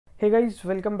Hey guys,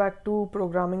 welcome back to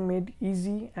Programming Made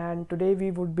Easy, and today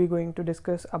we would be going to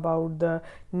discuss about the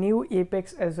new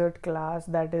Apex Assert class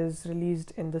that is released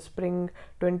in the spring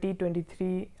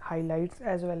 2023 highlights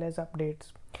as well as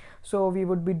updates. So we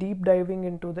would be deep diving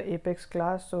into the Apex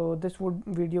class, so this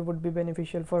video would be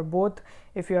beneficial for both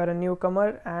if you are a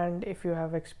newcomer and if you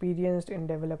have experienced in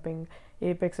developing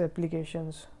Apex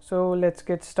applications. So let's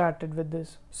get started with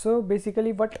this. So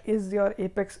basically, what is your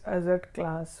Apex Assert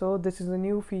class? So this is a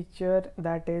new feature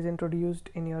that is introduced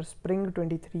in your spring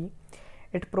 23.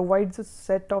 It provides a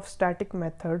set of static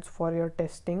methods for your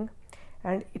testing,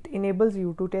 and it enables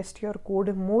you to test your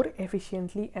code more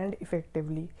efficiently and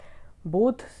effectively,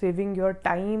 both saving your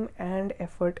time and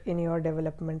effort in your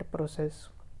development process.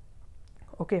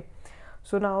 Okay,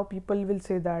 so now people will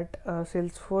say that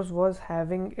Salesforce was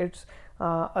having its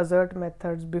assert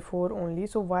methods before only,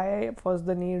 so why was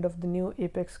the need of the new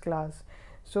Apex class?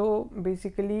 So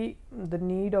basically the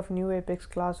need of new Apex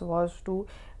class was to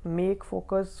make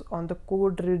focus on the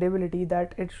code readability,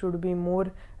 that it should be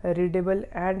more readable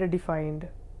and defined.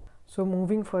 So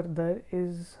moving further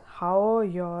is how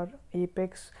your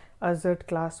Apex Assert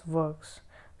class works.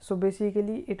 So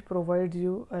basically it provides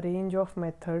you a range of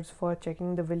methods for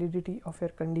checking the validity of your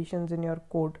conditions in your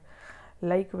code,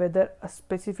 like whether a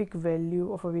specific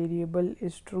value of a variable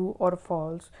is true or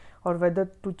false, or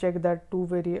whether to check that two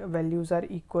values are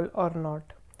equal or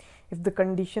not. If the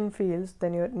condition fails,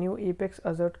 then your new Apex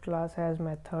Assert class has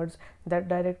methods that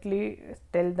directly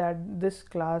tell that this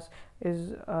class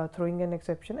is throwing an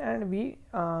exception, and we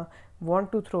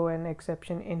want to throw an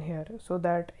exception in here. So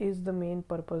that is the main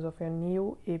purpose of your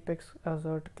new Apex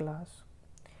Assert class.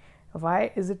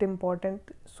 Why is it important?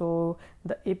 So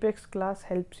the Apex class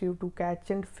helps you to catch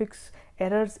and fix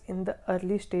errors in the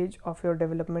early stage of your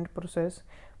development process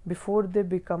before they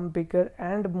become bigger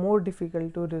and more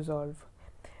difficult to resolve.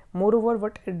 Moreover,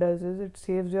 what it does is it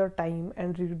saves your time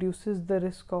and reduces the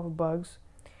risk of bugs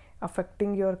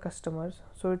affecting your customers.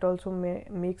 So it also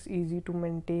makes easy to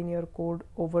maintain your code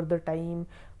over the time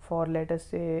for, let us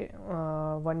say,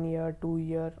 1 year, 2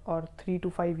 year, or 3 to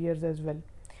 5 years as well.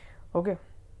 Okay,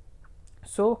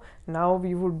 so now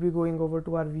we would be going over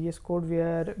to our VS Code,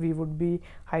 where we would be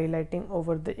highlighting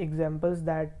over the examples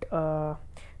that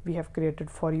we have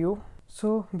created for you.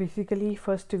 So basically,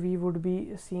 first we would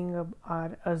be seeing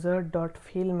our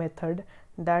assert.fail method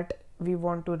that we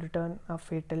want to return a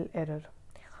fatal error.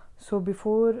 So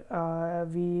before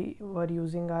we were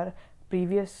using our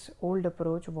previous old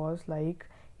approach was like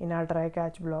in our try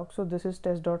catch block. So this is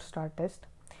test.startTest,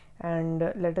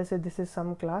 and let us say this is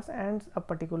some class and a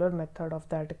particular method of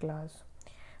that class.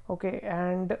 Okay,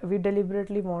 and we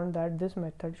deliberately want that this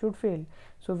method should fail.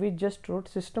 So we just wrote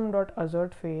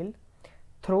system.assertFail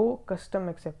throw custom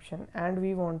exception, and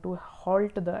we want to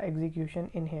halt the execution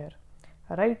in here,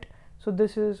 right? So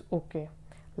this is okay.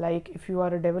 Like if you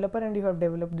are a developer and you have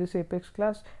developed this Apex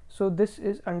class, so this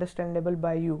is understandable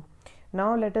by you.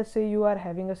 Now let us say you are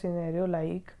having a scenario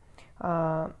like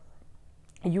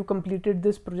you completed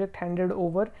this project, handed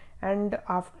over, and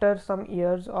after some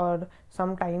years or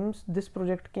sometimes this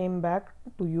project came back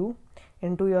to you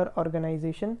into your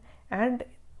organization, and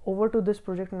over to this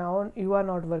project now you are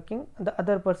not working, the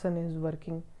other person is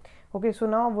working. Okay, so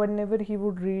now whenever he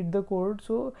would read the code,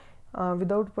 so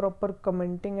without proper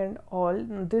commenting and all,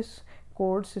 this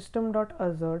code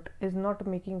system.assert is not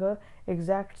making a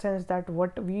exact sense that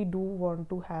what we do want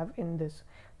to have in this.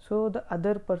 So the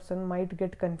other person might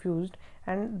get confused,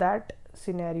 and that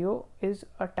scenario is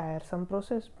a tiresome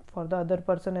process for the other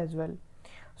person as well.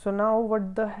 So now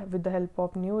with the help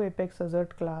of new Apex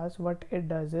Assert class, what it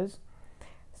does is,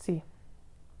 see,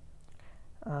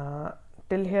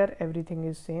 till here everything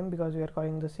is same because we are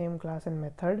calling the same class and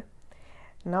method.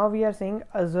 Now we are saying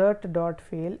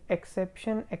assert.fail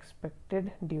exception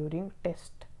expected during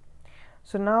test.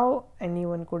 So now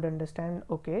anyone could understand,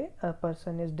 okay, a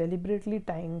person is deliberately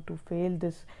trying to fail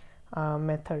this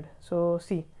method. So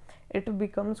see, it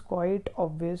becomes quite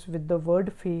obvious with the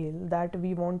word fail that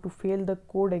we want to fail the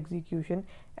code execution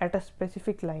at a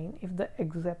specific line if the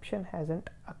exception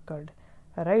hasn't occurred,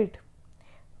 right?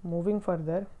 Moving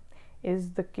further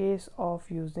is the case of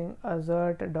using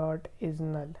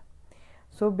assert.isNull.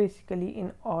 So basically,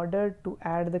 in order to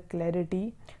add the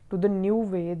clarity to the new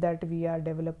way that we are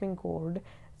developing code,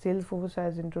 Salesforce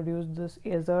has introduced this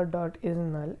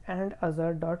assert.isNull and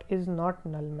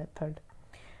assert.isNotNull method.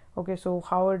 Okay, so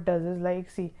how it does is like,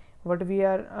 see, what we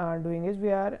are doing is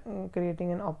we are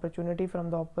creating an opportunity from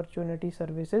the opportunity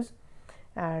services,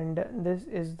 and this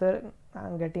is the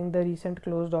getting the recent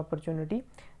closed opportunity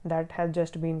that has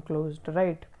just been closed.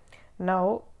 Right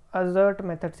now assert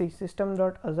method, see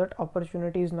system.assert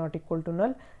opportunity is not equal to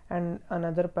null, and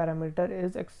another parameter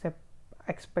is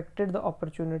expected the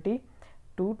opportunity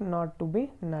to not to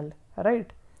be null,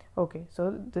 right? Okay,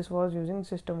 so this was using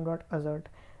system.assert.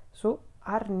 So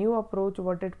our new approach,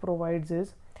 what it provides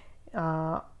is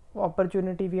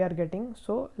opportunity we are getting.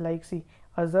 So like see,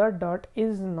 assert dot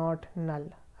is not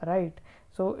null, right?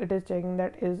 So it is checking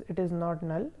that it is not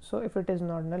null. So if it is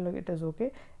not null, it is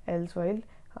okay, else while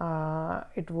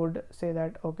it would say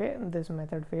that okay, this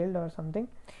method failed or something,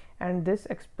 and this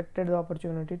expected the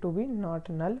opportunity to be not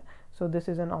null. So this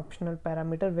is an optional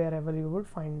parameter wherever you would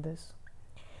find this.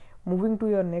 Moving to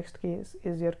your next case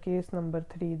is your case number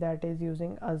 3, that is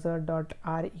using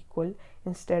assert.rEqual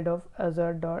instead of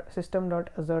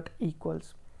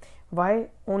system.assertEquals. Why?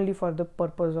 Only for the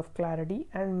purpose of clarity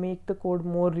and make the code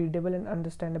more readable and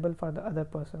understandable for the other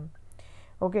person.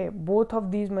 Okay, both of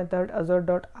these methods,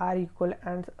 assert.rEqual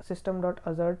and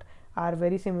system.assert, are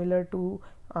very similar to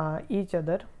each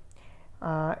other.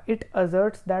 It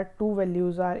asserts that two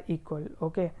values are equal.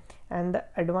 Okay, and the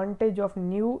advantage of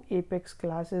new Apex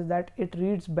class is that it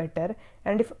reads better,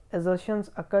 and if assertions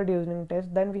occur during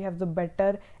test, then we have the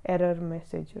better error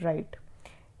message, right?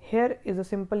 Here is a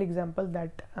simple example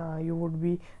that you would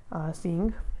be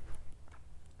seeing.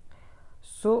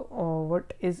 So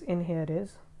what is in here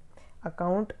is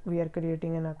account. We are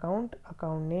creating an account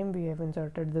name, we have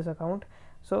inserted this account.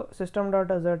 So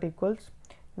system.assert equals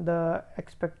the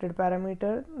expected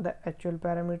parameter, the actual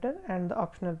parameter, and the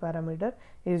optional parameter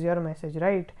is your message,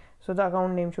 right? So the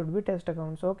account name should be test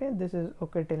account. So okay, this is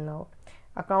okay till now.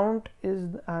 Account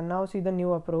is now see the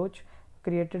new approach,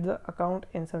 created the account,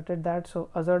 inserted that. So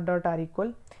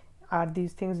assert.rEqual, are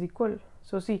these things equal?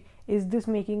 So see, is this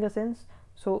making a sense?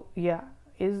 So yeah,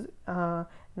 is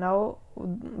now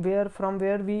from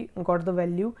where we got the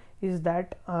value is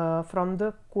that from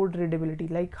the code readability,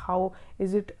 like how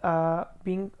is it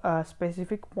being a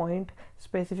specific point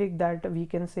specific that we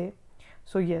can say.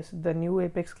 So yes, the new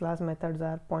Apex class methods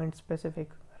are point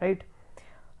specific, right?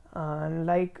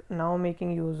 Like now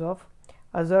making use of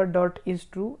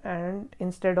assert.isTrue and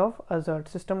instead of assert,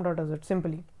 system.assert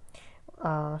simply.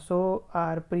 So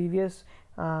our previous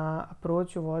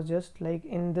approach was just like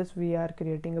in this we are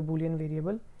creating a boolean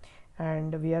variable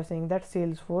and we are saying that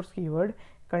Salesforce keyword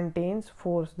contains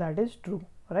force, that is true,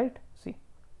 right? See,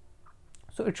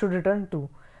 so it should return 2,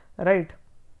 right?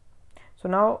 So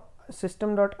now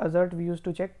system.assert we used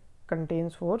to check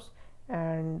contains force,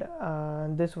 and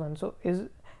this one, so is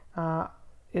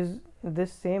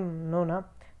this same? No, na.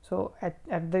 So at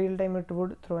the real time it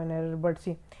would throw an error, but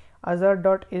see,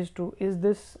 assert.isTrue,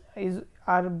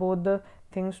 are both the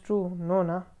things true? No,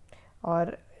 na.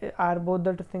 Or are both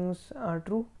the things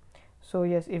true? So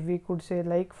yes, if we could say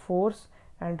like force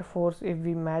and force, if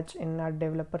we match in our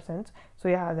developer sense, so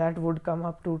yeah, that would come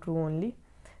up to true only.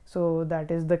 So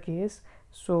that is the case.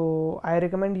 So I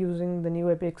recommend using the new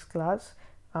Apex class,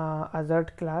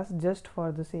 assert class, just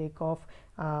for the sake of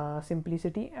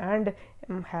simplicity and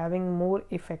having more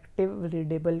effective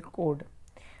readable code.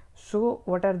 So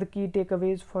what are the key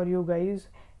takeaways for you guys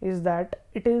is that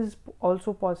it is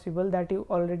also possible that you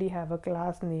already have a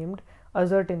class named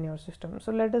assert in your system.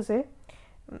 So let us say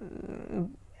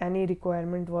any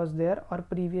requirement was there, or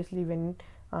previously when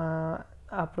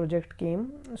a project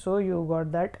came, so you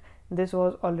got that this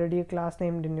was already a class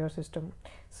named in your system.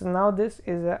 So now this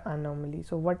is an anomaly.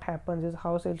 So what happens is,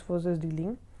 how Salesforce is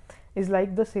dealing is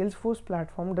like the Salesforce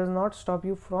platform does not stop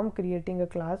you from creating a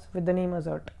class with the name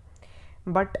assert,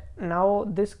 but now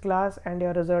this class and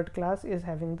your assert class is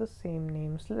having the same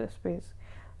namespace.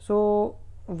 So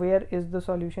where is the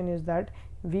solution is that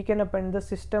we can append the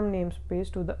system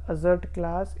namespace to the assert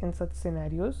class in such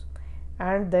scenarios,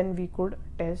 and then we could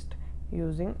test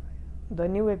using the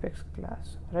new Apex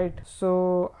class, right?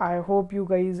 So I hope you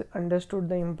guys understood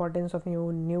the importance of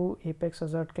new Apex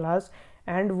Assert class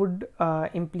and would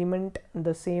implement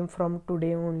the same from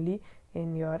today only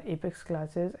in your Apex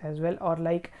classes as well, or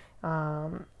like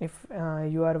if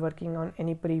you are working on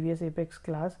any previous Apex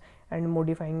class and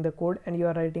modifying the code and you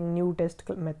are writing new test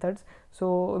methods.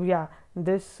 So yeah,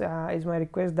 this is my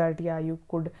request that yeah, you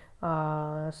could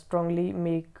strongly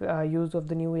make use of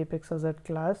the new Apex Assert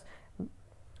class.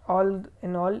 All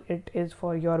in all, it is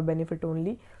for your benefit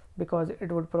only, because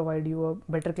it would provide you a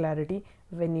better clarity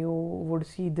when you would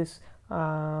see this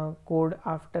code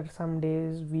after some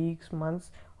days, weeks,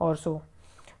 months or so.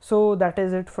 So that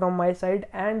is it from my side.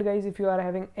 And guys, if you are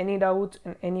having any doubts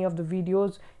in any of the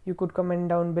videos, you could comment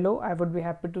down below. I would be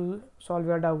happy to solve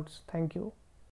your doubts. Thank you.